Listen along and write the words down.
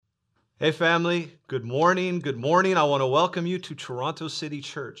Hey, family. Good morning. Good morning. I want to welcome you to Toronto City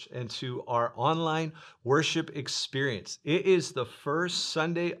Church and to our online worship experience. It is the first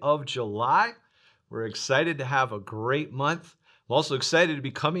Sunday of July. We're excited to have a great month. I'm also excited to be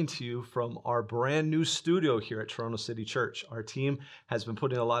coming to you from our brand new studio here at Toronto City Church. Our team has been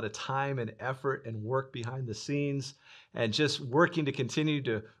putting a lot of time and effort and work behind the scenes and just working to continue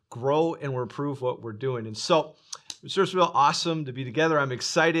to grow and improve what we're doing. And so it's just real awesome to be together. I'm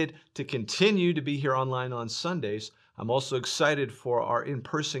excited to continue to be here online on Sundays. I'm also excited for our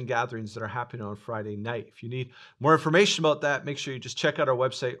in-person gatherings that are happening on Friday night. If you need more information about that, make sure you just check out our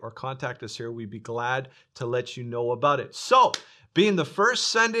website or contact us here. We'd be glad to let you know about it. So, being the first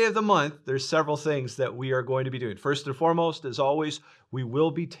Sunday of the month, there's several things that we are going to be doing. First and foremost, as always, we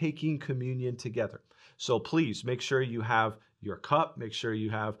will be taking communion together. So please make sure you have your cup, make sure you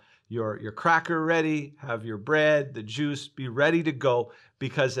have your cracker ready, have your bread, the juice, be ready to go,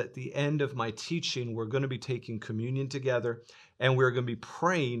 because at the end of my teaching, we're going to be taking communion together and we're going to be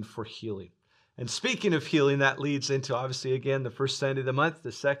praying for healing. And speaking of healing, that leads into, obviously, again, the first Sunday of the month.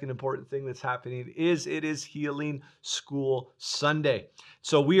 The second important thing that's happening is it is Healing School Sunday.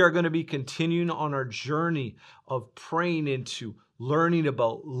 So we are going to be continuing on our journey of praying into, learning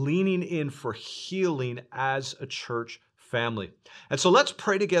about, leaning in for healing as a church family. And so let's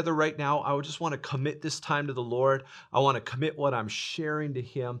pray together right now. I would just want to commit this time to the Lord. I want to commit what I'm sharing to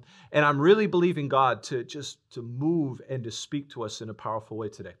Him. And I'm really believing God to move and to speak to us in a powerful way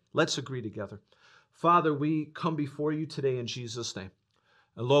today. Let's agree together. Father, we come before you today in Jesus' name.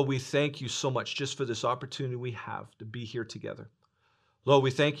 And Lord, we thank you so much just for this opportunity we have to be here together. Lord,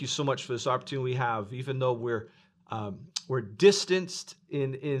 we thank you so much for this opportunity we have, even though we're distanced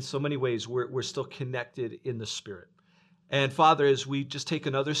in so many ways, we're still connected in the Spirit. And Father, as we just take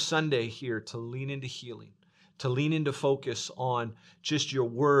another Sunday here to lean into healing, to lean into focus on just your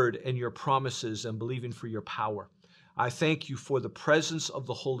word and your promises and believing for your power, I thank you for the presence of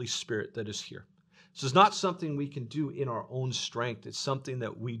the Holy Spirit that is here. This is not something we can do in our own strength. It's something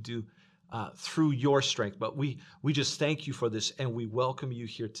that we do through your strength. But we just thank you for this, and we welcome you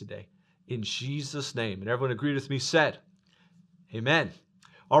here today. In Jesus' name. And everyone agreed with me, said, amen.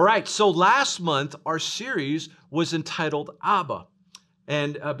 All right, so last month, our series was entitled Abba.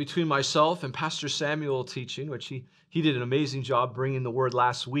 And between myself and Pastor Samuel teaching, which he did an amazing job bringing the word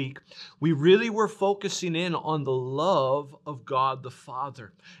last week, we really were focusing in on the love of God the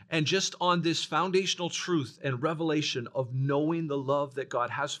Father and just on this foundational truth and revelation of knowing the love that God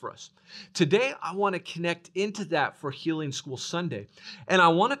has for us. Today, I want to connect into that for Healing School Sunday. And I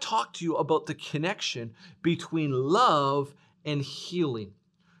want to talk to you about the connection between love and healing.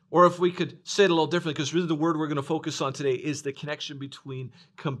 Or if we could say it a little differently, because really the word we're going to focus on today is the connection between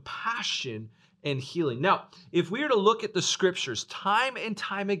compassion and healing. Now, if we were to look at the scriptures time and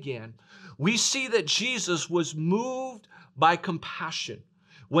time again, we see that Jesus was moved by compassion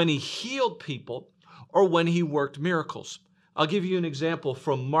when he healed people or when he worked miracles. I'll give you an example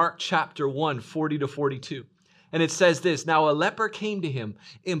from Mark chapter 1, 40 to 42. And it says this, "Now a leper came to him,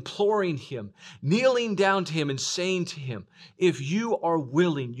 imploring him, kneeling down to him and saying to him, 'If you are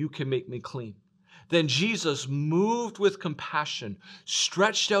willing, you can make me clean.' Then Jesus, moved with compassion,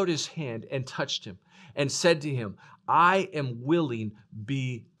 stretched out his hand and touched him and said to him, 'I am willing,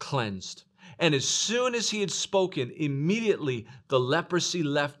 be cleansed.' And as soon as he had spoken, immediately the leprosy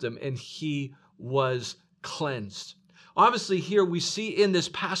left him and he was cleansed." Obviously, here we see in this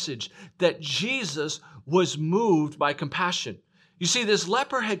passage that Jesus was moved by compassion. You see, this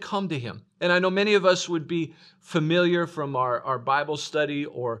leper had come to him. And I know many of us would be familiar from our Bible study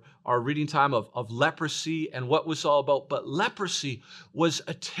or our reading time of leprosy and what was all about. But leprosy was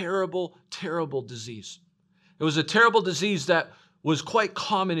a terrible, terrible disease. It was a terrible disease that was quite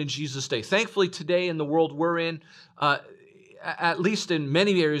common in Jesus' day. Thankfully, today in the world we're in, at least in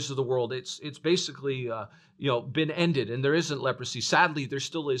many areas of the world, it's basically been ended, and there isn't leprosy. Sadly, there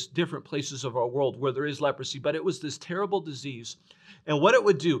still is different places of our world where there is leprosy, but it was this terrible disease. And what it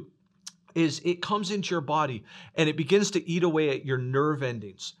would do is it comes into your body and it begins to eat away at your nerve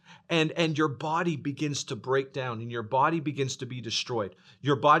endings. And your body begins to break down and your body begins to be destroyed.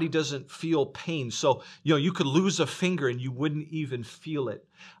 Your body doesn't feel pain. So, you could lose a finger and you wouldn't even feel it.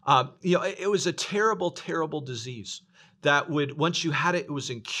 It was a terrible, terrible disease that would, once you had it, it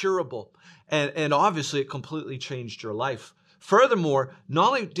was incurable. And obviously it completely changed your life. Furthermore, not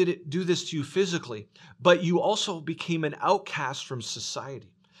only did it do this to you physically, but you also became an outcast from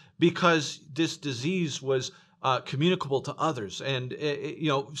society because this disease was communicable to others. And,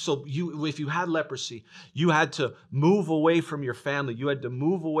 so if you had leprosy, you had to move away from your family. You had to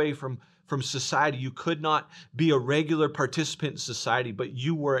move away from from society. You could not be a regular participant in society, but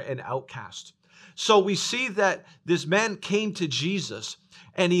you were an outcast. So we see that this man came to Jesus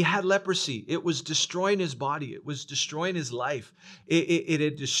and he had leprosy. It was destroying his body. It was destroying his life. It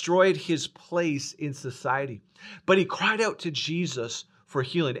had destroyed his place in society. But he cried out to Jesus for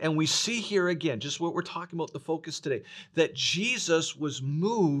healing. And we see here again, just what we're talking about, the focus today, that Jesus was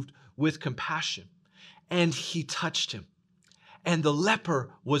moved with compassion and he touched him and the leper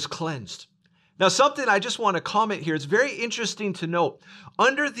was cleansed. Now, something I just want to comment here. It's very interesting to note.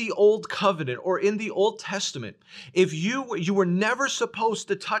 Under the Old Covenant or in the Old Testament, if you were never supposed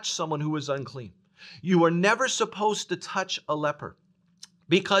to touch someone who was unclean. You were never supposed to touch a leper.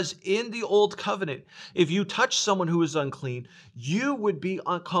 Because in the Old Covenant, if you touch someone who is unclean, you would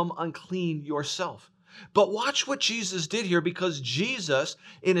become unclean yourself. But watch what Jesus did here, because Jesus,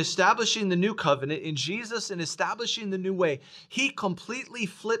 in establishing the new covenant, in Jesus in establishing the new way, he completely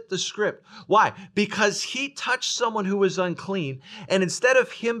flipped the script. Why? Because he touched someone who was unclean, and instead of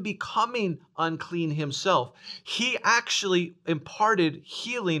him becoming unclean himself, he actually imparted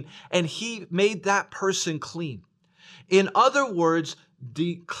healing and he made that person clean. In other words,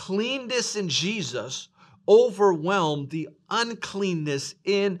 the cleanness in Jesus overwhelmed the uncleanness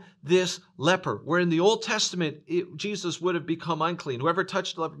in this leper. Where in the Old Testament, Jesus would have become unclean. Whoever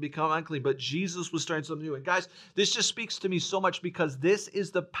touched the leper become unclean, but Jesus was starting something new. And guys, this just speaks to me so much, because this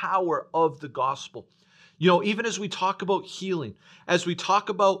is the power of the gospel. You know, even as we talk about healing, as we talk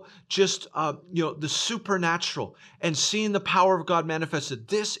about just, the supernatural and seeing the power of God manifested,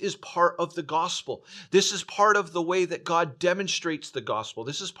 this is part of the gospel. This is part of the way that God demonstrates the gospel.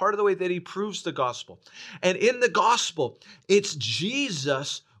 This is part of the way that he proves the gospel. And in the gospel, it's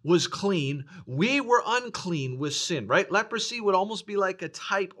Jesus was clean. We were unclean with sin, right? Leprosy would almost be like a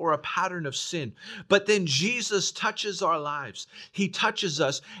type or a pattern of sin. But then Jesus touches our lives. He touches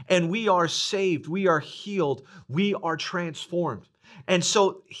us and we are saved. We are healed. We are transformed. And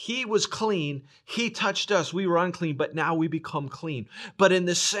so he was clean. He touched us. We were unclean, but now we become clean. But in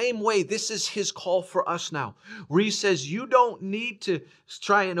the same way, this is his call for us now, where he says, you don't need to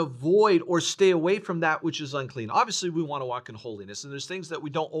try and avoid or stay away from that which is unclean. Obviously, we want to walk in holiness, and there's things that we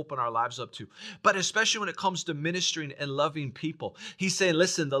don't open our lives up to. But especially when it comes to ministering and loving people, he's saying,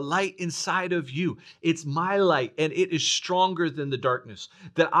 listen, the light inside of you, it's my light, and it is stronger than the darkness.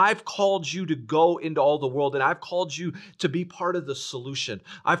 That I've called you to go into all the world, and I've called you to be part of the solution.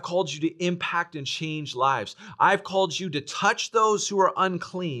 I've called you to impact and change lives. I've called you to touch those who are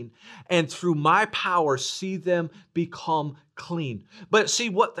unclean, and through my power, see them become clean. But see,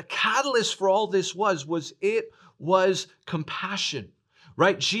 what the catalyst for all this was compassion,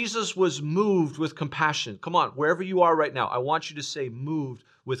 right? Jesus was moved with compassion. Come on, wherever you are right now, I want you to say moved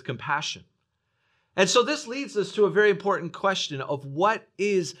with compassion. And so this leads us to a very important question of what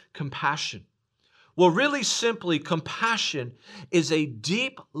is compassion? Well, really simply, compassion is a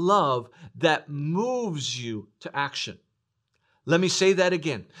deep love that moves you to action. Let me say that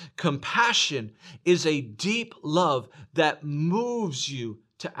again. Compassion is a deep love that moves you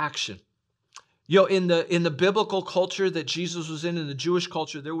to action. You know, in the biblical culture that Jesus was in the Jewish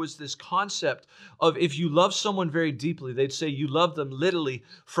culture, there was this concept of if you love someone very deeply, they'd say you love them literally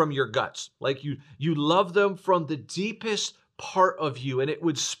from your guts. Like you love them from the deepest part of you. And it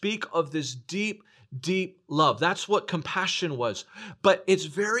would speak of this deep love. That's what compassion was. But it's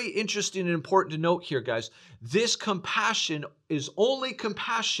very interesting and important to note here, guys. This compassion is only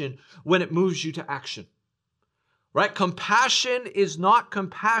compassion when it moves you to action. Right? Compassion is not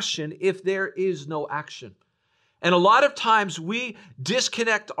compassion if there is no action. And a lot of times we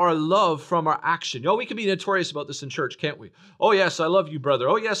disconnect our love from our action. You know, we can be notorious about this in church, can't we? Oh, yes, I love you, brother.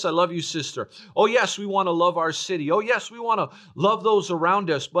 Oh, yes, I love you, sister. Oh, yes, we want to love our city. Oh, yes, we want to love those around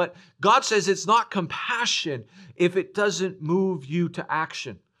us. But God says it's not compassion if it doesn't move you to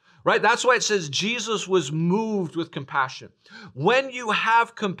action. Right? That's why it says Jesus was moved with compassion. When you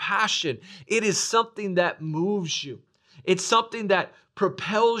have compassion, it is something that moves you. It's something that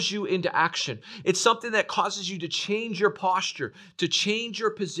propels you into action. It's something that causes you to change your posture, to change your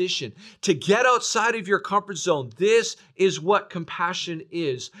position, to get outside of your comfort zone. This is what compassion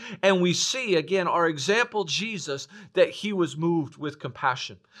is. And we see, again, our example, Jesus, that he was moved with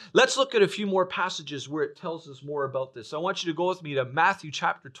compassion. Let's look at a few more passages where it tells us more about this. I want you to go with me to Matthew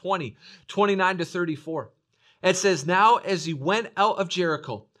chapter 20, 29 to 34. It says, now as he went out of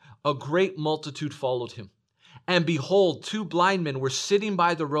Jericho, a great multitude followed him. And behold, two blind men were sitting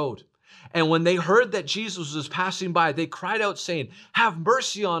by the road. And when they heard that Jesus was passing by, they cried out, saying, have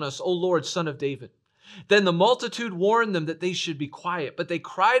mercy on us, O Lord, Son of David. Then the multitude warned them that they should be quiet. But they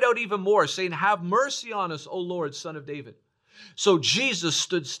cried out even more, saying, have mercy on us, O Lord, Son of David. So Jesus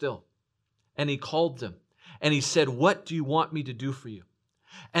stood still And he called them, and he said, "What do you want me to do for you?"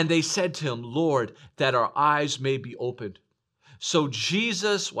 And they said to him, "Lord, that our eyes may be opened." So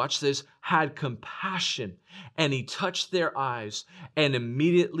Jesus, watch this, had compassion, and he touched their eyes, and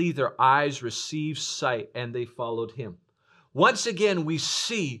immediately their eyes received sight, and they followed him. Once again, we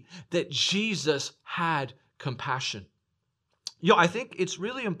see that Jesus had compassion. I think it's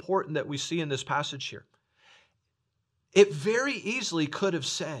really important that we see in this passage here. It very easily could have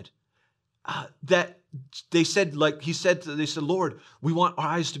said that they said, "Lord, we want our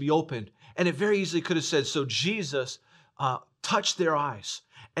eyes to be opened." And it very easily could have said, so Jesus touched their eyes,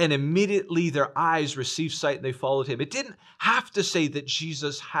 and immediately their eyes received sight and they followed him. It didn't have to say that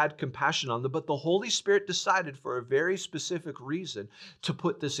Jesus had compassion on them, but the Holy Spirit decided for a very specific reason to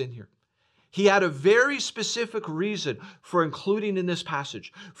put this in here. He had a very specific reason for including in this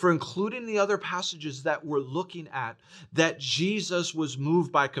passage, for including the other passages that we're looking at, that Jesus was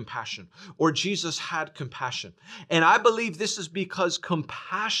moved by compassion, or Jesus had compassion. And I believe this is because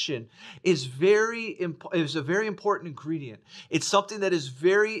compassion is a very important ingredient. It's something that is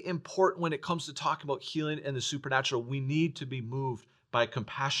very important when it comes to talking about healing and the supernatural. We need to be moved by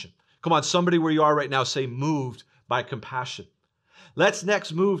compassion. Come on, somebody where you are right now, say moved by compassion. Let's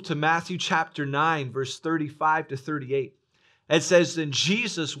next move to Matthew chapter 9, verse 35 to 38. It says, "Then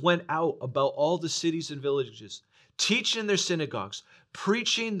Jesus went out about all the cities and villages, teaching in their synagogues,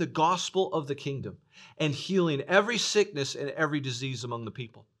 preaching the gospel of the kingdom, and healing every sickness and every disease among the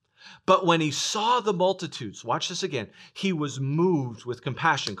people. But when he saw the multitudes," watch this again, "he was moved with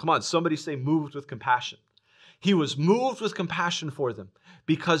compassion." Come on, somebody say moved with compassion. "He was moved with compassion for them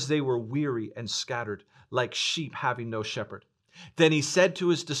because they were weary and scattered like sheep having no shepherd. Then he said to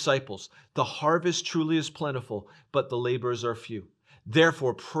his disciples, 'The harvest truly is plentiful, but the laborers are few.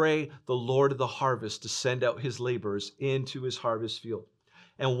 Therefore pray the Lord of the harvest to send out his laborers into his harvest field.'"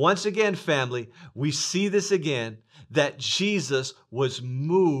 And once again, family, we see this again, that Jesus was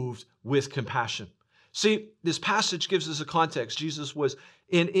moved with compassion. See, this passage gives us a context. Jesus was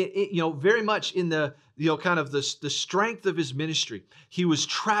very much in the kind of the strength of his ministry. He was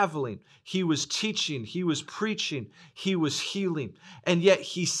traveling, he was teaching, he was preaching, he was healing, and yet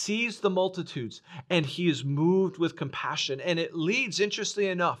he sees the multitudes and he is moved with compassion. And it leads, interestingly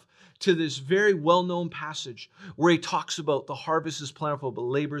enough, to this very well-known passage where he talks about the harvest is plentiful, but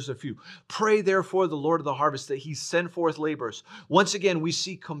laborers are few. Pray therefore the Lord of the harvest that he send forth laborers. Once again, we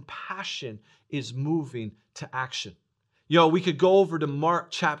see compassion is moving to action. We could go over to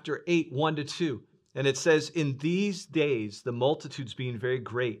Mark chapter 8, 1 to 2. And it says, "In these days, the multitudes being very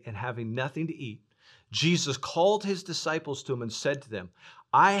great and having nothing to eat, Jesus called his disciples to him and said to them,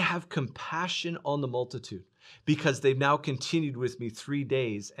 'I have compassion on the multitude, because they've now continued with me 3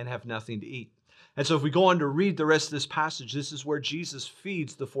 days and have nothing to eat.'" And so if we go on to read the rest of this passage, this is where Jesus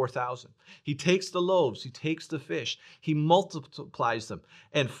feeds the 4,000. He takes the loaves, he takes the fish, he multiplies them,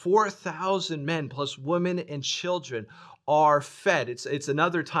 and 4,000 men plus women and children are fed. It's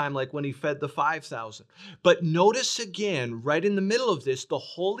another time like when he fed the 5,000. But notice again, right in the middle of this, the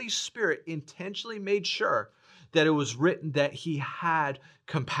Holy Spirit intentionally made sure that it was written that he had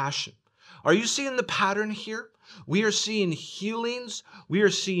compassion. Are you seeing the pattern here? We are seeing healings, we are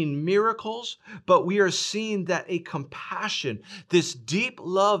seeing miracles, but we are seeing that a compassion, this deep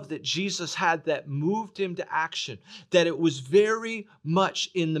love that Jesus had that moved him to action, that it was very much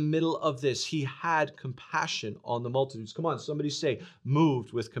in the middle of this. He had compassion on the multitudes. Come on, somebody say,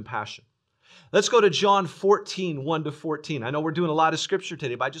 moved with compassion. Let's go to John 14, 1 to 14. I know we're doing a lot of scripture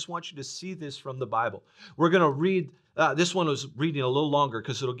today, but I just want you to see this from the Bible. We're going to read, this one was reading a little longer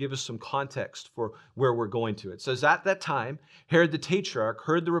because it'll give us some context for where we're going to. It says, "At that time, Herod the Tetrarch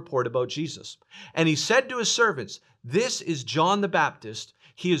heard the report about Jesus. And he said to his servants, 'This is John the Baptist.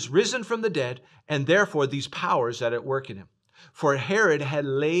 He is risen from the dead, and therefore these powers are at work in him.' For Herod had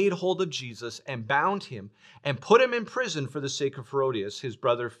laid hold of Jesus and bound him and put him in prison for the sake of Herodias, his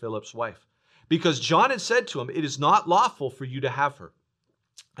brother Philip's wife. Because John had said to him, 'It is not lawful for you to have her.'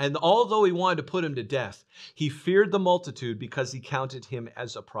 And although he wanted to put him to death, he feared the multitude because he counted him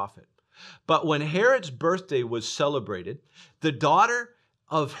as a prophet. But when Herod's birthday was celebrated, the daughter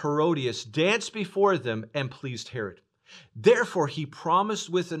of Herodias danced before them and pleased Herod. Therefore he promised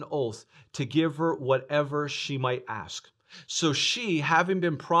with an oath to give her whatever she might ask. So she, having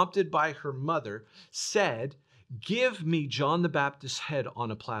been prompted by her mother, said, 'Give me John the Baptist's head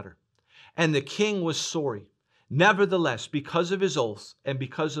on a platter.' And the king was sorry. Nevertheless, because of his oath and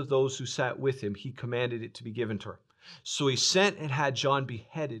because of those who sat with him, he commanded it to be given to her. So he sent and had John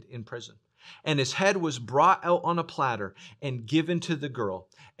beheaded in prison. And his head was brought out on a platter and given to the girl,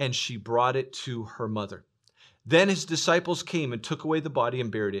 and she brought it to her mother. Then his disciples came and took away the body and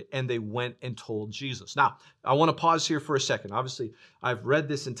buried it, and they went and told Jesus. Now, I want to pause here for a second. Obviously, I've read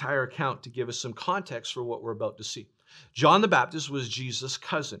this entire account to give us some context for what we're about to see. John the Baptist was Jesus'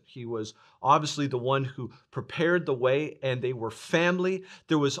 cousin. He was obviously the one who prepared the way, and they were family.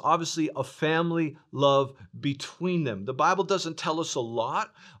 There was obviously a family love between them. The Bible doesn't tell us a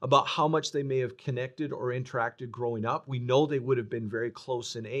lot about how much they may have connected or interacted growing up. We know they would have been very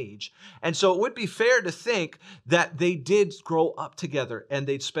close in age. And so it would be fair to think that they did grow up together and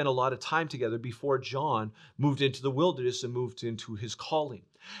they'd spent a lot of time together before John moved into the wilderness and moved into his calling.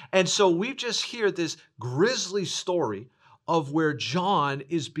 And so we just hear this grisly story of where John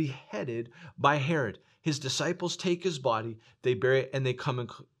is beheaded by Herod. His disciples take his body, they bury it, and they come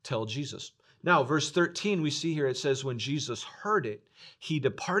and tell Jesus. Now, verse 13, we see here, it says, when Jesus heard it, he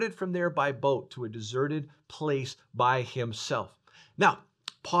departed from there by boat to a deserted place by himself. Now,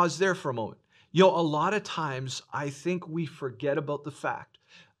 pause there for a moment. A lot of times I think we forget about the fact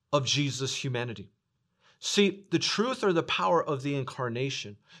of Jesus' humanity. See, the truth or the power of the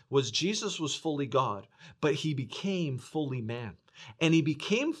incarnation was Jesus was fully God, but he became fully man. And he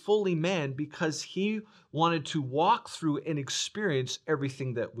became fully man because he wanted to walk through and experience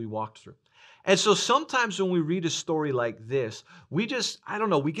everything that we walked through. And so sometimes when we read a story like this, we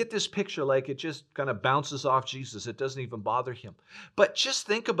get this picture like it just kind of bounces off Jesus. It doesn't even bother him. But just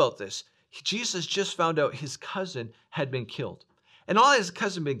think about this. Jesus just found out his cousin had been killed. And not only has his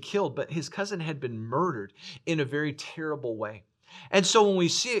cousin been killed, but his cousin had been murdered in a very terrible way. And so when we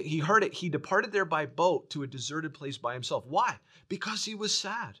see it, he heard it, he departed there by boat to a deserted place by himself. Why? Because he was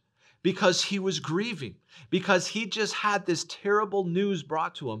sad, because he was grieving, because he just had this terrible news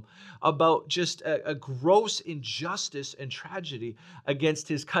brought to him about just a gross injustice and tragedy against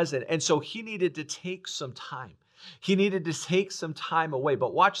his cousin. And so he needed to take some time. He needed to take some time away.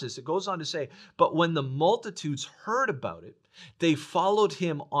 But watch this. It goes on to say, but when the multitudes heard about it, they followed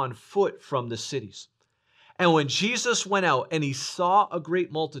him on foot from the cities. And when Jesus went out and he saw a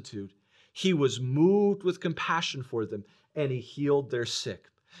great multitude, he was moved with compassion for them and he healed their sick.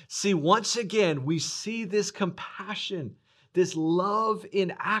 See, once again, we see this compassion, this love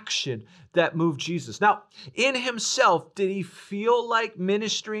in action that moved Jesus. Now, in himself, did he feel like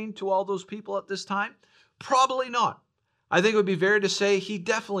ministering to all those people at this time? Probably not. I think it would be fair to say he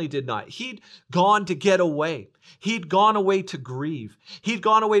definitely did not. He'd gone to get away. He'd gone away to grieve. He'd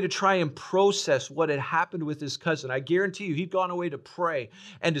gone away to try and process what had happened with his cousin. I guarantee you, he'd gone away to pray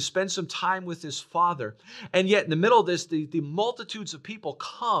and to spend some time with his father. And yet in the middle of this, the multitudes of people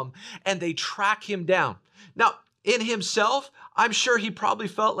come and they track him down. Now, in himself, I'm sure he probably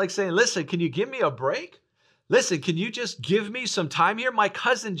felt like saying, listen, can you give me a break? Listen, can you just give me some time here? My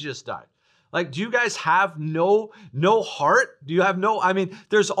cousin just died. Like, do you guys have no heart? Do you have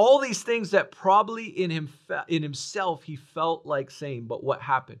there's all these things that probably in himself he felt like saying, but what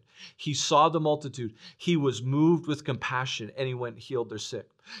happened? He saw the multitude. He was moved with compassion and he went and healed their sick.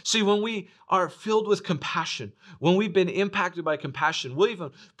 See, when we are filled with compassion, when we've been impacted by compassion, we'll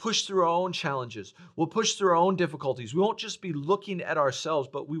even push through our own challenges. We'll push through our own difficulties. We won't just be looking at ourselves,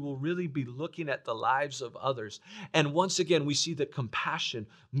 but we will really be looking at the lives of others. And once again, we see that compassion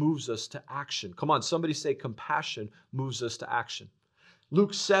moves us to action. Come on, somebody say compassion moves us to action.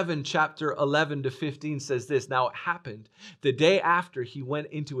 Luke 7, chapter 11 to 15 says this, now it happened the day after he went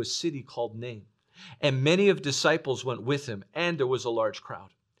into a city called Nain, and many of disciples went with him, and there was a large crowd.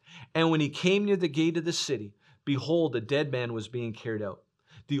 And when he came near the gate of the city, behold, a dead man was being carried out,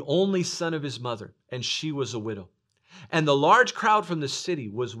 the only son of his mother, and she was a widow. And the large crowd from the city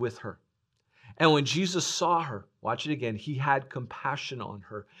was with her. And when Jesus saw her, watch it again, he had compassion on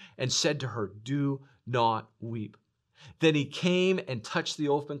her and said to her, do not weep. Then he came and touched the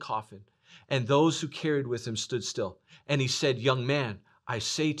open coffin, and those who carried with him stood still. And he said, young man, I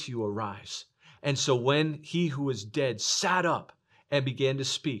say to you, arise. And so when he who was dead sat up and began to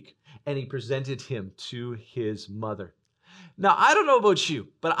speak, and he presented him to his mother. Now, I don't know about you,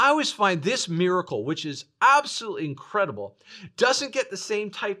 but I always find this miracle, which is absolutely incredible, doesn't get the same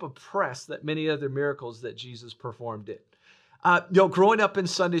type of press that many other miracles that Jesus performed did. Growing up in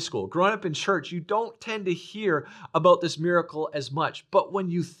Sunday school, growing up in church, you don't tend to hear about this miracle as much. But when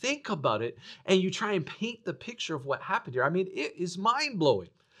you think about it and you try and paint the picture of what happened here, it is mind-blowing.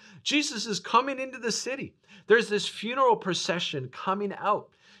 Jesus is coming into the city. There's this funeral procession coming out.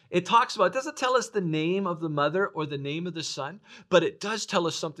 It doesn't tell us the name of the mother or the name of the son, but it does tell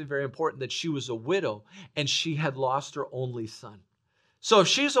us something very important, that she was a widow and she had lost her only son. So if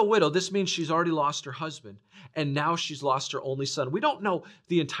she's a widow, this means she's already lost her husband, and now she's lost her only son. We don't know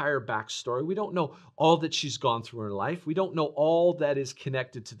the entire backstory. We don't know all that she's gone through in her life. We don't know all that is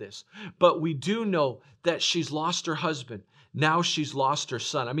connected to this. But we do know that she's lost her husband. Now she's lost her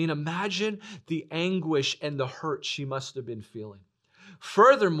son. I mean, imagine the anguish and the hurt she must have been feeling.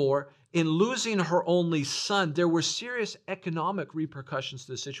 Furthermore, in losing her only son, there were serious economic repercussions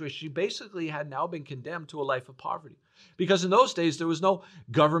to the situation. She basically had now been condemned to a life of poverty. Because in those days, there was no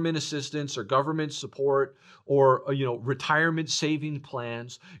government assistance or government support or retirement saving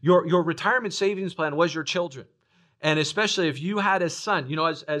plans. Your retirement savings plan was your children. And especially if you had a son,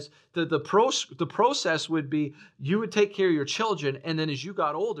 as the process would be, you would take care of your children, and then as you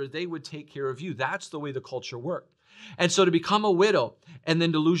got older, they would take care of you. That's the way the culture worked. And so to become a widow and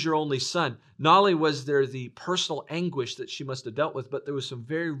then to lose your only son, not only was there the personal anguish that she must have dealt with, but there was some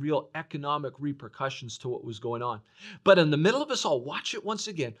very real economic repercussions to what was going on. But in the middle of us all, watch it once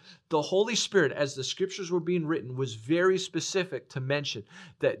again. The Holy Spirit, as the scriptures were being written, was very specific to mention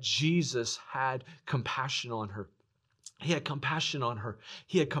that Jesus had compassion on her. He had compassion on her.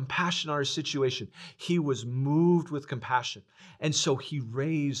 He had compassion on her situation. He was moved with compassion. And so he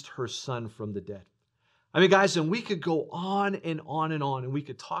raised her son from the dead. I mean, guys, and we could go on and on and on, and we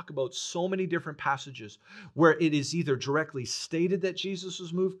could talk about so many different passages where it is either directly stated that Jesus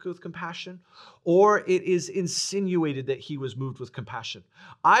was moved with compassion, or it is insinuated that he was moved with compassion.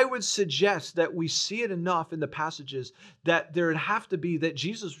 I would suggest that we see it enough in the passages that there would have to be that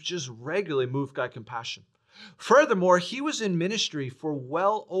Jesus was just regularly moved by compassion. Furthermore, he was in ministry for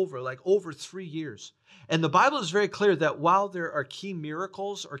over 3 years. And the Bible is very clear that while there are key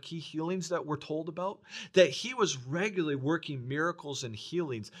miracles or key healings that we're told about, that he was regularly working miracles and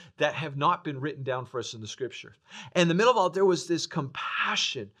healings that have not been written down for us in the scripture. And in the middle of all, there was this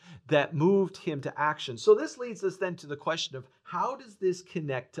compassion that moved him to action. So this leads us then to the question of how does this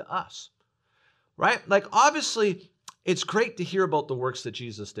connect to us? Right? Like obviously, it's great to hear about the works that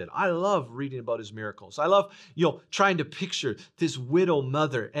Jesus did. I love reading about his miracles. I love, trying to picture this widow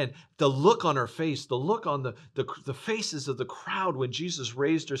mother and the look on her face, the look on the faces of the crowd when Jesus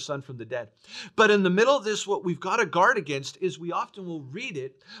raised her son from the dead. But in the middle of this, what we've got to guard against is we often will read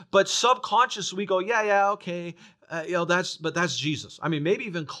it, but subconsciously we go, yeah, okay, that's Jesus. I mean, maybe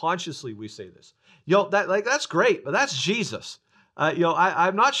even consciously we say this. That's great, but that's Jesus.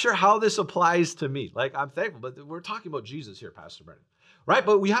 I'm not sure how this applies to me. I'm thankful, but we're talking about Jesus here, Pastor Brennan, right?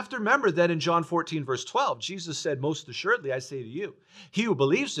 But we have to remember that in John 14, verse 12, Jesus said, most assuredly, I say to you, he who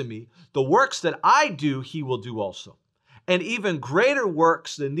believes in me, the works that I do, he will do also. And even greater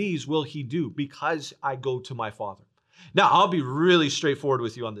works than these will he do because I go to my Father. Now, I'll be really straightforward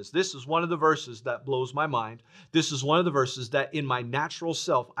with you on this. This is one of the verses that blows my mind. This is one of the verses that in my natural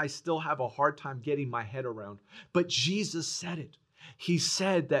self, I still have a hard time getting my head around. But Jesus said it. He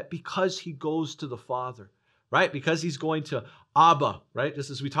said that because he goes to the Father, right? Because he's going to Abba, right?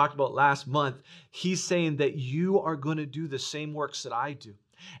 Just as we talked about last month, he's saying that you are going to do the same works that I do.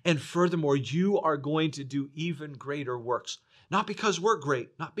 And furthermore, you are going to do even greater works. Not because we're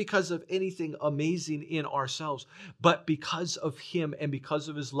great, not because of anything amazing in ourselves, but because of him and because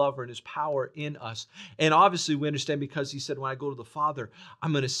of his love and his power in us. And obviously we understand because he said, when I go to the Father,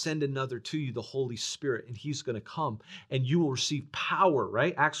 I'm going to send another to you, the Holy Spirit, and he's going to come and you will receive power,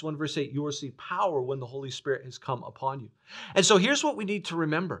 right? Acts 1 verse 8, you will receive power when the Holy Spirit has come upon you. And so here's what we need to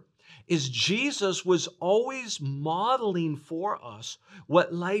remember. Is Jesus was always modeling for us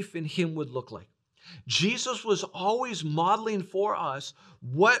what life in him would look like. Jesus was always modeling for us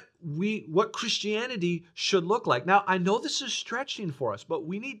what Christianity should look like. Now, I know this is stretching for us, but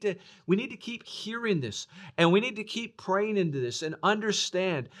we need to keep hearing this and we need to keep praying into this and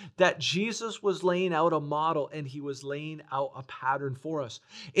understand that Jesus was laying out a model and he was laying out a pattern for us.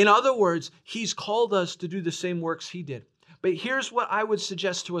 In other words, he's called us to do the same works he did. But here's what I would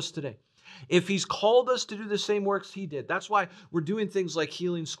suggest to us today. If he's called us to do the same works he did, that's why we're doing things like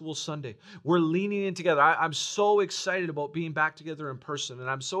Healing School Sunday. We're leaning in together. I'm so excited about being back together in person. And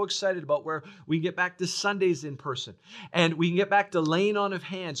I'm so excited about where we can get back to Sundays in person. And we can get back to laying on of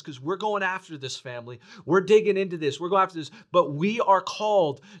hands because we're going after this family. We're digging into this. We're going after this. But we are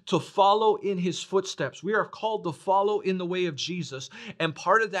called to follow in his footsteps. We are called to follow in the way of Jesus. And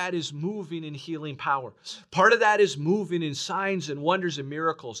part of that is moving in healing power. Part of that is moving in signs and wonders and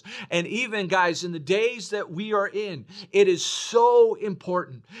miracles. And even guys, in the days that we are in, it is so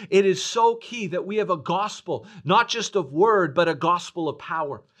important. It is so key that we have a gospel, not just of word, but a gospel of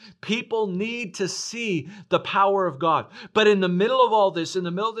power. People need to see the power of God. But in the middle of all this, in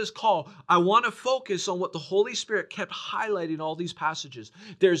the middle of this call, I want to focus on what the Holy Spirit kept highlighting all these passages.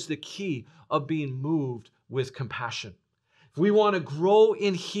 There's the key of being moved with compassion. if we want to grow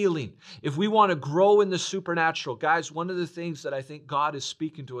in healing, if we want to grow in the supernatural, guys, one of the things that I think God is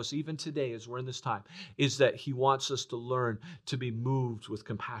speaking to us even today as we're in this time is that he wants us to learn to be moved with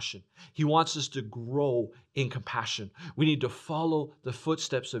compassion. He wants us to grow in compassion. We need to follow the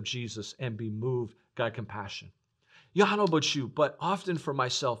footsteps of Jesus and be moved by compassion. Yeah, I don't know about you, but often for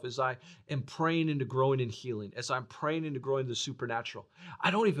myself, as I am praying into growing in healing, as I'm praying into growing in the supernatural,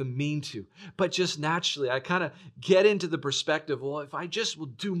 I don't even mean to, but just naturally, I kind of get into the perspective, well, if I just will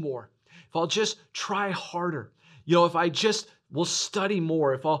do more, if I'll just try harder, if I just will study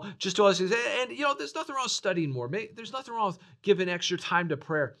more, if I'll just do all these things, and there's nothing wrong with studying more. There's nothing wrong with giving extra time to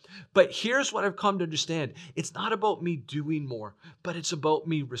prayer. But here's what I've come to understand. It's not about me doing more, but it's about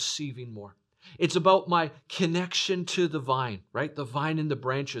me receiving more. It's about my connection to the vine, right? The vine and the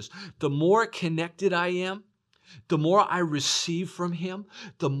branches. The more connected I am, the more I receive from him,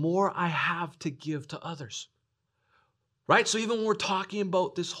 the more I have to give to others. Right? So even when we're talking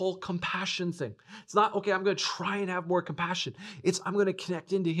about this whole compassion thing, it's not, okay, I'm going to try and have more compassion. It's, I'm going to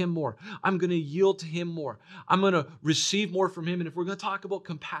connect into him more. I'm going to yield to him more. I'm going to receive more from him. And if we're going to talk about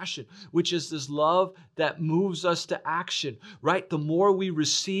compassion, which is this love that moves us to action, right? The more we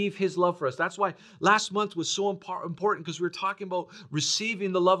receive his love for us. That's why last month was so important, because we were talking about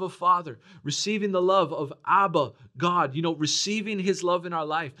receiving the love of Father, receiving the love of Abba, God, receiving his love in our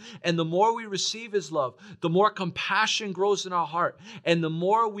life. And the more we receive his love, the more compassion grows in our heart. And the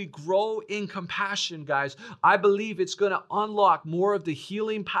more we grow in compassion, guys, I believe it's going to unlock more of the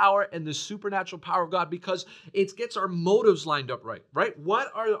healing power and the supernatural power of God, because it gets our motives lined up right?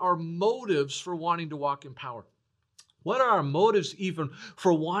 What are our motives for wanting to walk in power? What are our motives even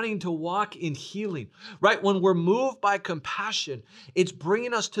for wanting to walk in healing, right? When we're moved by compassion, it's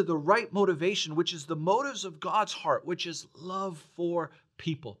bringing us to the right motivation, which is the motives of God's heart, which is love for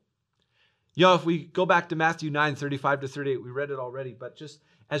people. If we go back to Matthew 9:35-38, we read it already, but just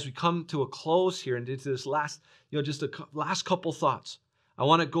as we come to a close here and into this last, just a last couple thoughts, I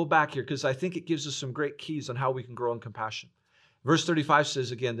want to go back here because I think it gives us some great keys on how we can grow in compassion. Verse 35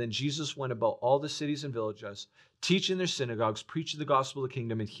 says again, then Jesus went about all the cities and villages, teaching their synagogues, preaching the gospel of the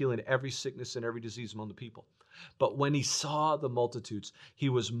kingdom, and healing every sickness and every disease among the people. But when he saw the multitudes, he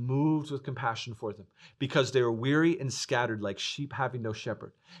was moved with compassion for them, because they were weary and scattered like sheep having no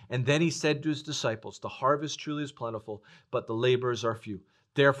shepherd. And then he said to his disciples, the harvest truly is plentiful, but the laborers are few.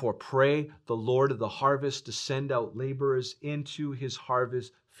 Therefore, pray the Lord of the harvest to send out laborers into his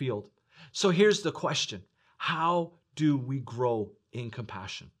harvest field. So here's the question. How do we grow in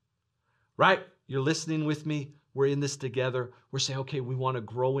compassion? Right? You're listening with me. We're in this together. We're saying, okay, we want to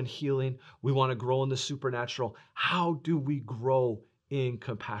grow in healing. We want to grow in the supernatural. How do we grow in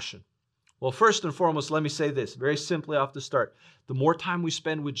compassion? Well, first and foremost, let me say this very simply off the start. The more time we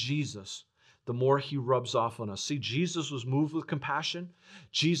spend with Jesus, the more he rubs off on us. See, Jesus was moved with compassion.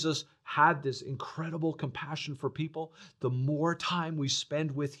 Jesus had this incredible compassion for people. The more time we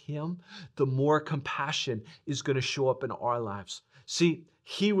spend with him, the more compassion is going to show up in our lives. See,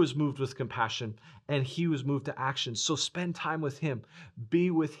 he was moved with compassion and he was moved to action. So spend time with him.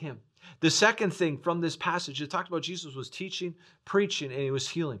 Be with him. The second thing from this passage, it talked about Jesus was teaching, preaching, and he was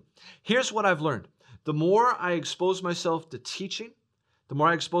healing. Here's what I've learned. The more I expose myself to teaching, the more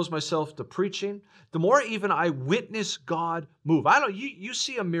I expose myself to preaching, the more even I witness God move. I don't know, you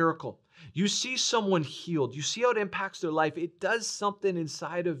see a miracle. You see someone healed. You see how it impacts their life. It does something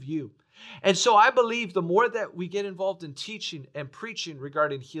inside of you. And so I believe the more that we get involved in teaching and preaching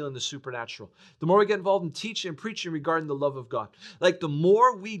regarding healing the supernatural, the more we get involved in teaching and preaching regarding the love of God, like the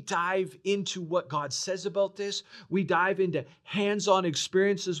more we dive into what God says about this, we dive into hands-on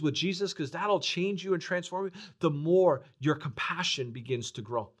experiences with Jesus, because that'll change you and transform you, the more your compassion begins to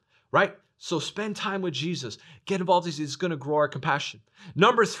grow, right? So spend time with Jesus. Get involved. It's going to grow our compassion.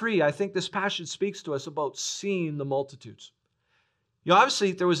 Number 3, I think this passage speaks to us about seeing the multitudes.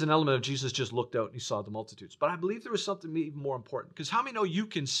 Obviously, there was an element of Jesus just looked out and he saw the multitudes. But I believe there was something even more important. Because how many know you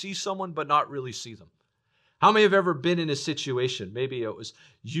can see someone but not really see them? How many have ever been in a situation, maybe it was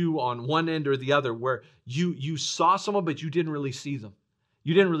you on one end or the other, where you saw someone but you didn't really see them?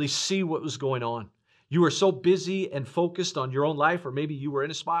 You didn't really see what was going on. You were so busy and focused on your own life, or maybe you were in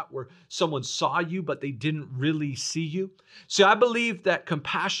a spot where someone saw you but they didn't really see you. See, I believe that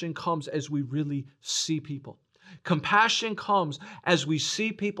compassion comes as we really see people. Compassion comes as we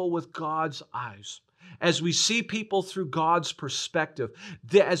see people with God's eyes, as we see people through God's perspective,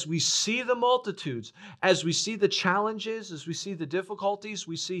 as we see the multitudes, as we see the challenges, as we see the difficulties,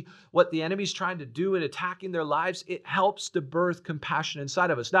 we see what the enemy's trying to do in attacking their lives. It helps to birth compassion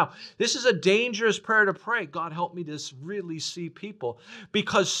inside of us. Now, this is a dangerous prayer to pray. God, help me to really see people,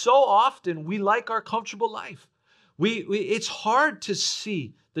 because so often we like our comfortable life. It's hard to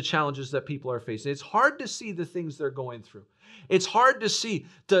see the challenges that people are facing. It's hard to see the things they're going through. It's hard to see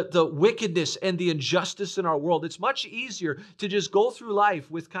the wickedness and the injustice in our world. It's much easier to just go through life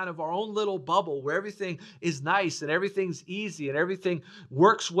with kind of our own little bubble where everything is nice and everything's easy and everything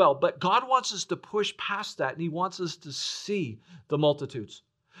works well. But God wants us to push past that, and He wants us to see the multitudes.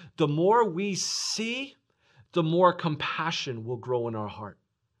 The more we see, the more compassion will grow in our heart.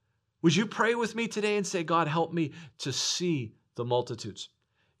 Would you pray with me today and say, God, help me to see the multitudes?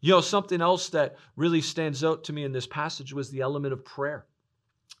 You know, something else that really stands out to me in this passage was the element of prayer.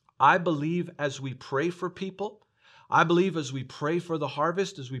 I believe as we pray for people, I believe as we pray for the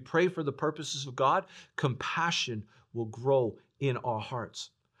harvest, as we pray for the purposes of God, compassion will grow in our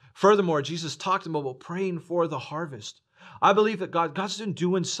hearts. Furthermore, Jesus talked about praying for the harvest. I believe that God's been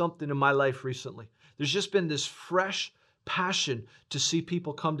doing something in my life recently. There's just been this fresh passion to see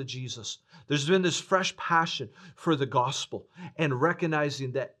people come to Jesus. There's been this fresh passion for the gospel and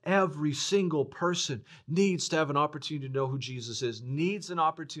recognizing that every single person needs to have an opportunity to know who Jesus is, needs an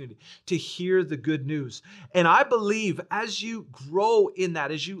opportunity to hear the good news. And I believe as you grow in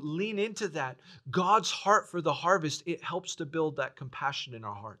that, as you lean into that, God's heart for the harvest, it helps to build that compassion in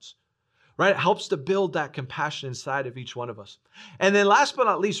our hearts. Right? It helps to build that compassion inside of each one of us. And then last but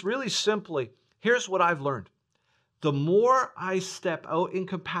not least, really simply, here's what I've learned. The more I step out in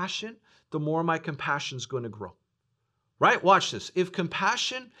compassion, the more my compassion is going to grow. Right? Watch this. If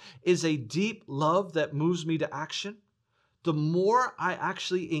compassion is a deep love that moves me to action, the more I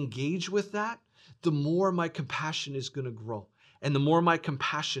actually engage with that, the more my compassion is going to grow and the more my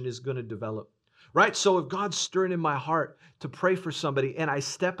compassion is going to develop. Right? So if God's stirring in my heart to pray for somebody and I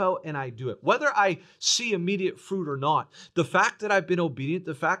step out and I do it, whether I see immediate fruit or not, the fact that I've been obedient,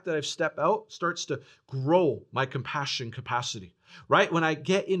 the fact that I've stepped out starts to grow my compassion capacity. Right? When I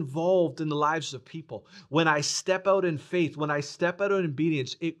get involved in the lives of people, when I step out in faith, when I step out in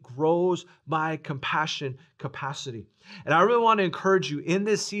obedience, it grows my compassion capacity. And I really want to encourage you in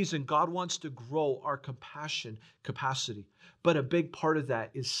this season, God wants to grow our compassion capacity. But a big part of that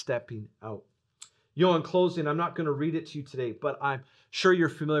is stepping out. You know, in closing, I'm not going to read it to you today, but I'm sure you're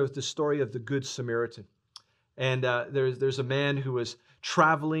familiar with the story of the Good Samaritan. And there's a man who was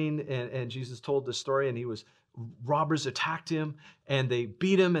traveling, and Jesus told the story, and robbers attacked him, and they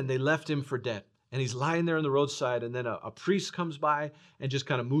beat him, and they left him for dead. And he's lying there on the roadside, and then a priest comes by and just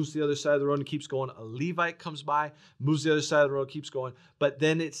kind of moves to the other side of the road and keeps going. A Levite comes by, moves to the other side of the road, keeps going. But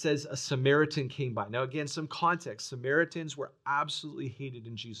then it says a Samaritan came by. Now, again, some context. Samaritans were absolutely hated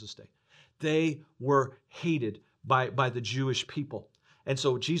in Jesus' day. They were hated by the Jewish people. And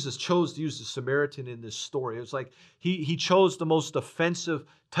so Jesus chose to use the Samaritan in this story. It was like he chose the most offensive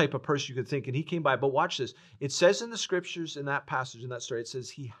type of person you could think, and he came by. But watch this. It says in the scriptures, in that passage, in that story, it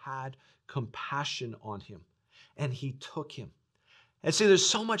says he had compassion on him, and he took him. And see, there's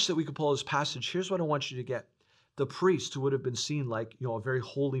so much that we could pull this passage. Here's what I want you to get. The priest, who would have been seen like, a very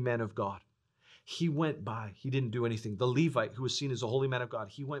holy man of God, he went by. He didn't do anything. The Levite, who was seen as a holy man of God,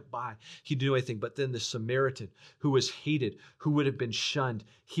 he went by. He didn't do anything. But then the Samaritan, who was hated, who would have been shunned,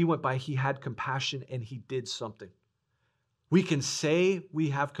 he went by. He had compassion, and he did something. We can say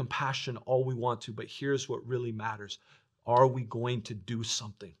we have compassion all we want to, but here's what really matters. Are we going to do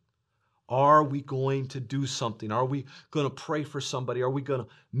something? Are we going to do something? Are we going to pray for somebody? Are we going to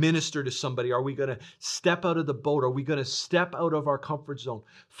minister to somebody? Are we going to step out of the boat? Are we going to step out of our comfort zone?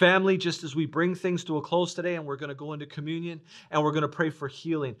 Family, just as we bring things to a close today and we're going to go into communion and we're going to pray for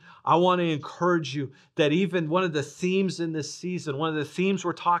healing, I want to encourage you that even one of the themes in this season, one of the themes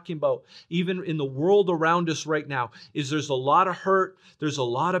we're talking about, even in the world around us right now, is there's a lot of hurt, there's a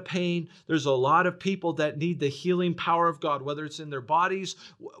lot of pain, there's a lot of people that need the healing power of God, whether it's in their bodies,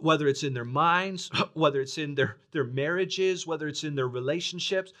 whether it's in their minds, whether it's in their marriages, whether it's in their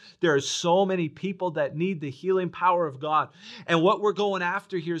relationships. There are so many people that need the healing power of God. And what we're going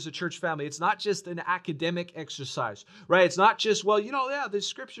after here as a church family, it's not just an academic exercise, right? It's not just, there's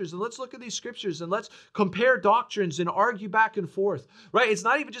scriptures, and let's look at these scriptures and let's compare doctrines and argue back and forth, right? It's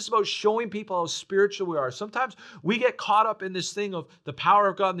not even just about showing people how spiritual we are. Sometimes we get caught up in this thing of the power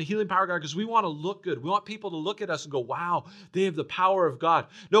of God and the healing power of God because we want to look good. We want people to look at us and go, wow, they have the power of God.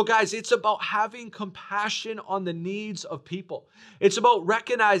 No, guys, it's about having compassion on the needs of people. It's about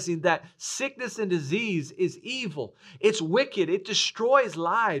recognizing that sickness and disease is evil. It's wicked. It destroys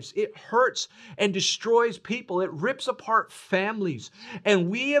lives. It hurts and destroys people. It rips apart families. And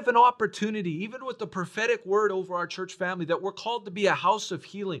we have an opportunity, even with the prophetic word over our church family, that we're called to be a house of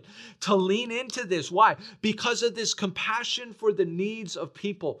healing, to lean into this. Why? Because of this compassion for the needs of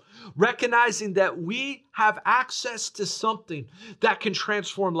people, recognizing that we have access to something that can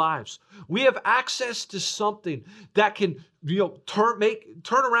transform lives. lives. We have access to something that can,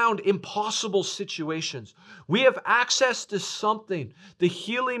 turn around impossible situations. We have access to something, the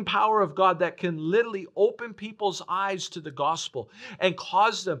healing power of God that can literally open people's eyes to the gospel and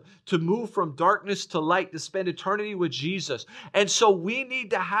cause them to move from darkness to light, to spend eternity with Jesus. And so we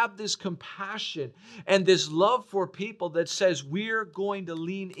need to have this compassion and this love for people that says we're going to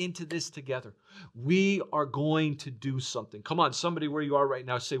lean into this together. We are going to do something. Come on, somebody where you are right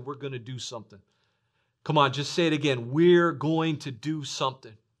now, say, we're going to do something. Come on, just say it again. We're going to do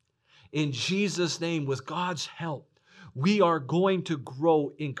something. In Jesus' name, with God's help, we are going to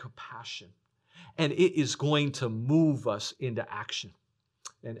grow in compassion. And it is going to move us into action.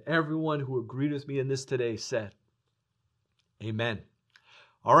 And everyone who agreed with me in this today said, amen.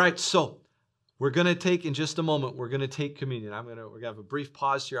 All right, so we're going to take, in just a moment, we're going to take communion. We're going to have a brief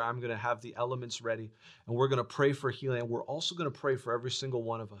pause here. I'm going to have the elements ready, and we're going to pray for healing. And we're also going to pray for every single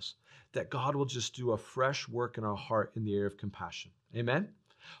one of us that God will just do a fresh work in our heart in the area of compassion. Amen?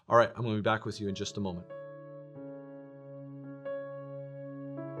 All right, I'm going to be back with you in just a moment.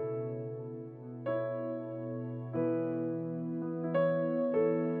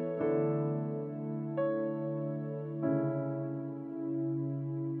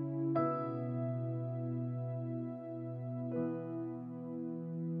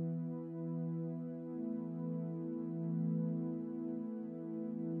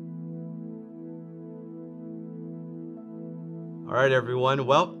 All right, everyone.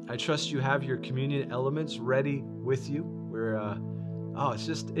 Well, I trust you have your communion elements ready with you.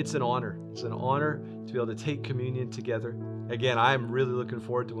 It's an honor. It's an honor to be able to take communion together. Again, I am really looking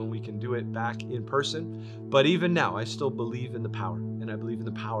forward to when we can do it back in person. But even now, I still believe in the power, and I believe in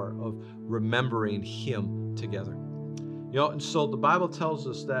the power of remembering Him together. And so the Bible tells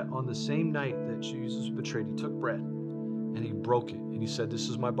us that on the same night that Jesus was betrayed, He took bread and He broke it. And He said, "This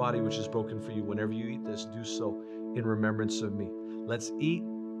is my body, which is broken for you. Whenever you eat this, do so in remembrance of me." Let's eat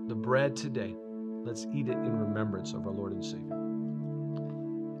the bread today. Let's eat it in remembrance of our Lord and Savior.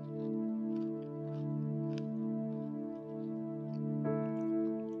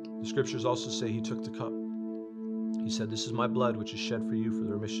 The scriptures also say He took the cup. He said, "This is my blood, which is shed for you for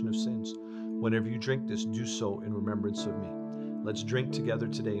the remission of sins. Whenever you drink this, do so in remembrance of me." Let's drink together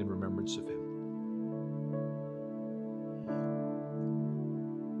today in remembrance of Him.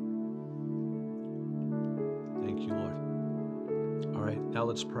 Thank you, Lord. All right, now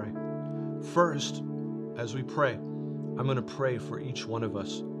let's pray. First, as we pray, I'm going to pray for each one of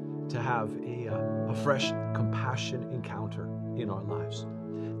us to have a fresh compassion encounter in our lives.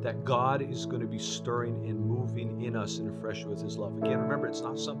 That God is going to be stirring and moving in us in a fresh with His love. Again, remember, it's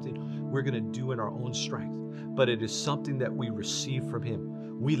not something we're going to do in our own strength, but it is something that we receive from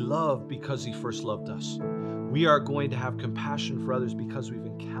Him. We love because He first loved us. We are going to have compassion for others because we've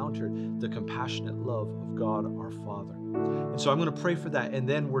encountered the compassionate love of God our Father. And so I'm going to pray for that, and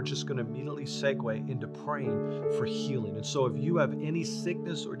then we're just going to immediately segue into praying for healing. And so if you have any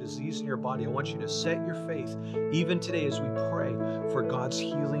sickness or disease in your body, I want you to set your faith, even today as we pray, for God's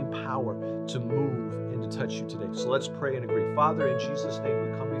healing power to move and to touch you today. So let's pray and agree. Father, in Jesus' name,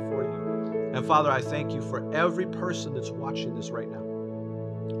 we come before you. And Father, I thank you for every person that's watching this right now.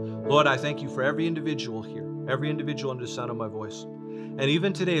 Lord, I thank you for every individual here, every individual under the sound of my voice. And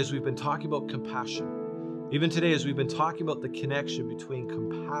even today, as we've been talking about compassion, even today, as we've been talking about the connection between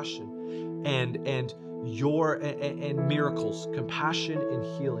compassion and miracles, compassion and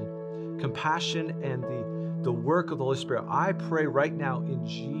healing, compassion and the work of the Holy Spirit, I pray right now in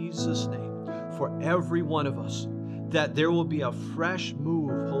Jesus' name for every one of us that there will be a fresh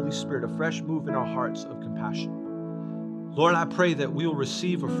move, Holy Spirit, a fresh move in our hearts of compassion. Lord, I pray that we will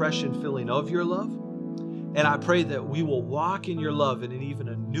receive a fresh infilling of your love, and I pray that we will walk in your love in even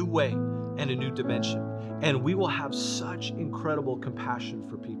a new way and a new dimension. And we will have such incredible compassion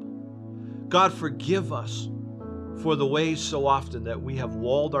for people. God, forgive us for the ways so often that we have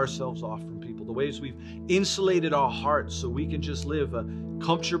walled ourselves off from people, the ways we've insulated our hearts so we can just live a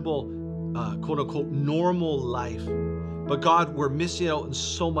comfortable, quote unquote, normal life. But God, we're missing out on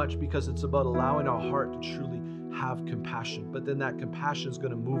so much because it's about allowing our heart to truly have compassion. But then that compassion is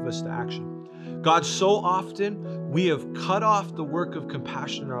going to move us to action. God, so often we have cut off the work of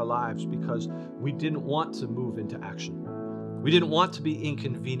compassion in our lives because we didn't want to move into action. We didn't want to be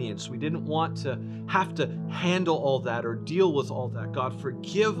inconvenienced. We didn't want to have to handle all that or deal with all that. God,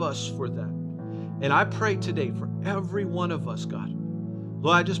 forgive us for that. And I pray today for every one of us, God.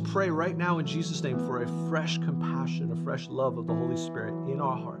 Lord, I just pray right now in Jesus' name for a fresh compassion, a fresh love of the Holy Spirit in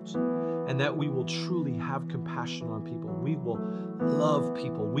our hearts, and that we will truly have compassion on people. We will love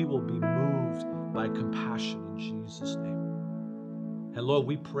people. We will be moved by compassion in Jesus' name. And Lord,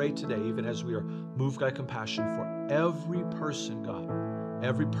 we pray today, even as we are moved by compassion for every person, God,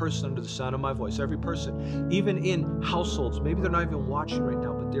 every person under the sound of my voice, every person, even in households, maybe they're not even watching right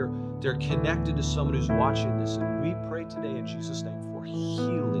now, but they're connected to someone who's watching this. And we pray today in Jesus' name for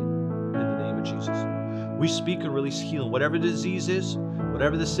healing in the name of Jesus. We speak and release healing. Whatever the disease is,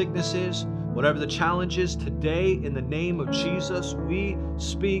 whatever the sickness is, whatever the challenge is, today in the name of Jesus, we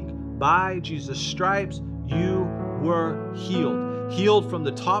speak by Jesus' stripes, you were healed. Healed from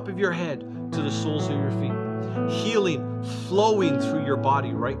the top of your head to the soles of your feet. Healing flowing through your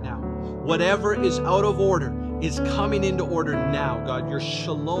body right now. Whatever is out of order is coming into order now, God. Your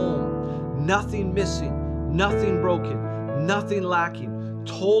shalom, nothing missing, nothing broken, nothing lacking.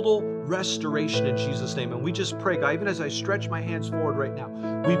 Total restoration in Jesus' name. And we just pray, God, even as I stretch my hands forward right now,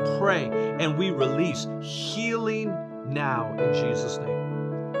 we pray and we release healing now in Jesus' name.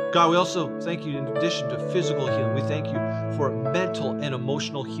 God, we also thank you in addition to physical healing. We thank you for mental and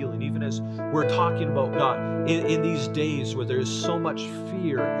emotional healing, even as we're talking about, God, in these days where there is so much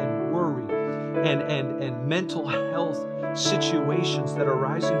fear and worry and mental health situations that are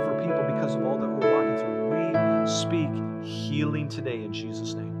rising for people because of all that we're walking through. We speak healing today in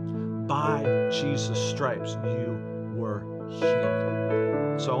Jesus' name. By Jesus' stripes, you were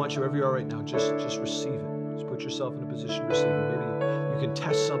healed. So I want you, wherever you are right now, just receive it. Just put yourself in a position to receive it. Maybe you can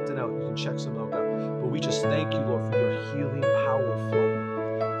test something out. You can check something out, God. But we just thank you, Lord, for your healing power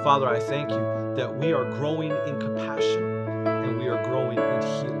flowing. Father, I thank you that we are growing in compassion and we are growing in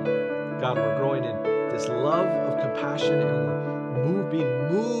healing. God, we're growing in this love of compassion and we're being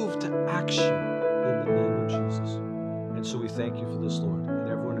moved to action in the name of Jesus. And so we thank you for this, Lord. And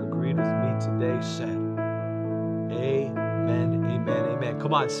everyone who agreed with me today said, amen, amen, amen.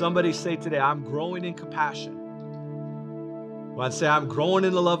 Come on, somebody say today, I'm growing in compassion. Well, I'd say I'm growing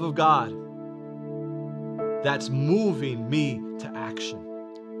in the love of God. That's moving me to action.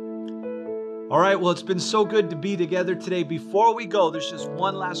 All right, well, it's been so good to be together today. Before we go, there's just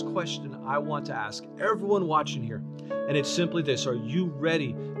one last question I want to ask everyone watching here. And it's simply this: are you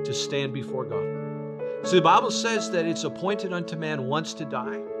ready to stand before God? So the Bible says that it's appointed unto man once to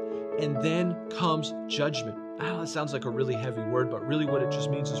die, and then comes judgment. I know that sounds like a really heavy word, but really what it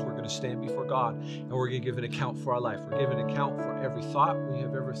just means is we're going to stand before God and we're going to give an account for our life. We're giving an account for every thought we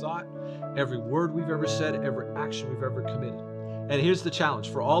have ever thought, every word we've ever said, every action we've ever committed. And here's the challenge.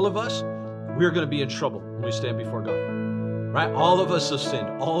 For all of us, we're going to be in trouble when we stand before God. Right? All of us have sinned.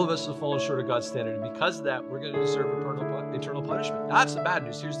 All of us have fallen short of God's standard. And because of that, we're going to deserve eternal punishment. That's the bad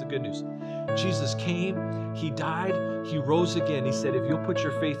news. Here's the good news. Jesus came, he died, he rose again. He said, if you'll put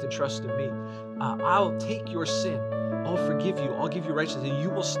your faith and trust in me, I'll take your sin. I'll forgive you. I'll give you righteousness. And you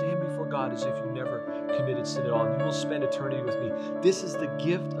will stand before God as if you never committed sin at all. And you will spend eternity with me. This is the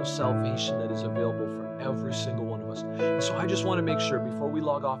gift of salvation that is available for every single one of us. And so I just want to make sure before we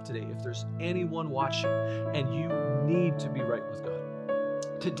log off today, if there's anyone watching and you need to be right with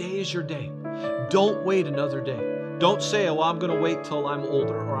God, today is your day. Don't wait another day. Don't say, well, I'm going to wait till I'm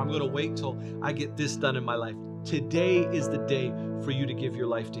older, or I'm going to wait till I get this done in my life. Today is the day for you to give your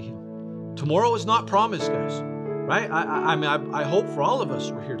life to Him. Tomorrow is not promised, guys. Right? I hope for all of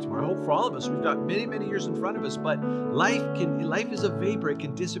us we're here tomorrow. I hope for all of us we've got many, many years in front of us. But life is a vapor. It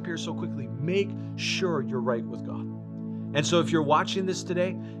can disappear so quickly. Make sure you're right with God. And so if you're watching this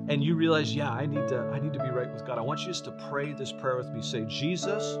today and you realize, yeah, I need to be right with God, I want you just to pray this prayer with me. Say,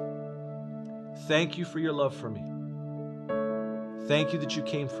 Jesus, thank you for your love for me. Thank you that you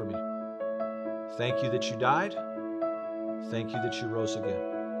came for me. Thank you that you died. Thank you that you rose again.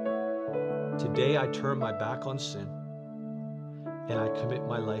 Today I turn my back on sin and I commit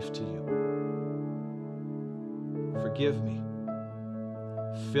my life to you. Forgive me.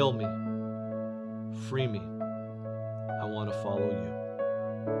 Fill me. Free me. I want to follow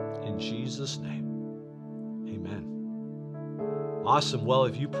you. In Jesus' name, amen. Awesome. Well,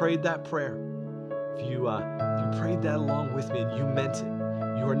 if you prayed that prayer, if you prayed that along with me and you meant it,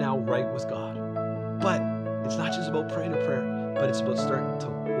 you are now right with God. But it's not just about praying a prayer, but it's about starting to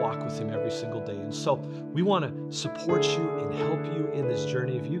walk with Him every single day. And so we want to support you and help you in this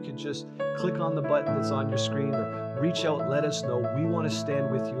journey. If you can just click on the button that's on your screen or reach out, let us know. We want to stand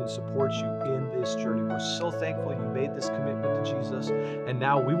with you and support you in this journey. We're so thankful you made this commitment to Jesus. And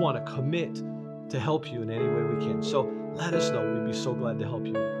now we want to commit to help you in any way we can. So let us know. We'd be so glad to help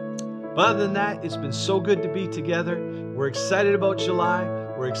you. But other than that, it's been so good to be together. We're excited about July.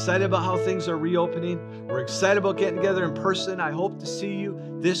 We're excited about how things are reopening. We're excited about getting together in person. I hope to see you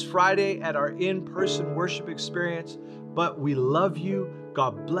this Friday at our in-person worship experience. But we love you.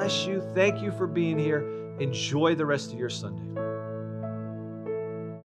 God bless you. Thank you for being here. Enjoy the rest of your Sunday.